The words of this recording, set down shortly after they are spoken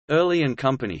Earley and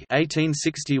Company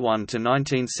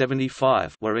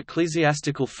 (1861–1975) were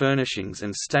ecclesiastical furnishings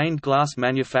and stained glass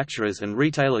manufacturers and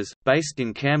retailers, based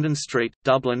in Camden Street,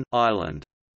 Dublin, Ireland.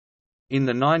 In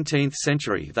the 19th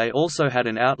century they also had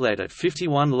an outlet at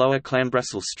 51 Lower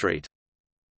Clanbrassil Street.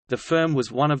 The firm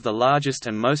was one of the largest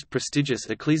and most prestigious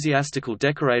ecclesiastical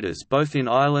decorators both in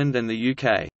Ireland and the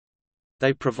UK.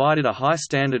 They provided a high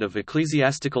standard of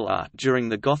ecclesiastical art during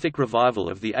the Gothic revival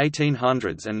of the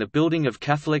 1800s and the building of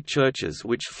Catholic churches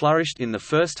which flourished in the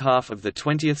first half of the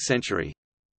 20th century.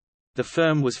 The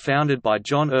firm was founded by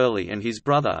John Earley and his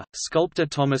brother, sculptor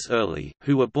Thomas Earley,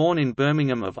 who were born in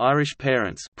Birmingham of Irish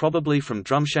parents, probably from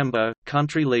Drumshanbo,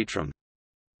 County Leitrim.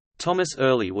 Thomas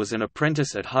Earley was an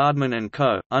apprentice at Hardman &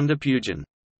 Co., under Pugin.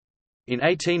 In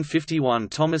 1851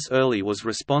 Thomas Earley was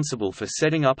responsible for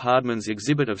setting up Hardman's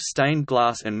exhibit of stained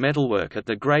glass and metalwork at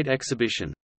the Great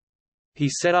Exhibition. He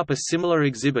set up a similar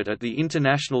exhibit at the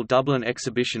International Dublin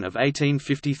Exhibition of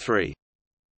 1853.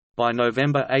 By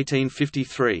November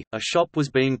 1853, a shop was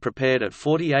being prepared at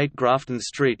 48 Grafton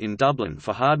Street in Dublin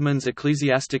for Hardman's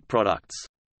ecclesiastic products.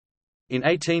 In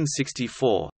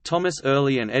 1864, Thomas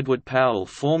Earley and Edward Powell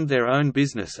formed their own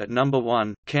business at No.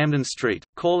 1, Camden Street,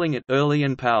 calling it Earley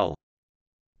and Powell.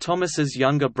 Thomas's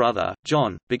younger brother,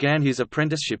 John, began his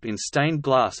apprenticeship in stained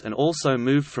glass and also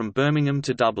moved from Birmingham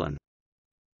to Dublin.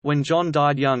 When John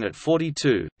died young at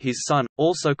 42, his son,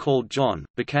 also called John,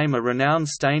 became a renowned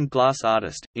stained glass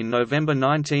artist. In November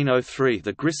 1903,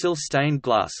 the Grisil stained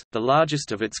glass, the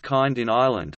largest of its kind in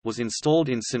Ireland, was installed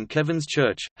in St Kevin's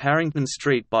Church, Harrington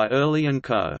Street by Earley and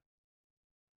Co.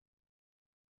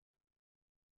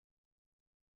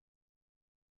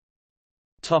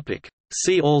 Topic: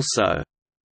 See also.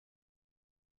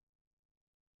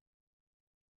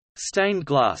 Stained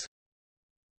glass.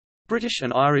 British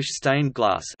and Irish stained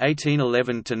glass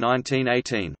 1811 to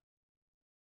 1918.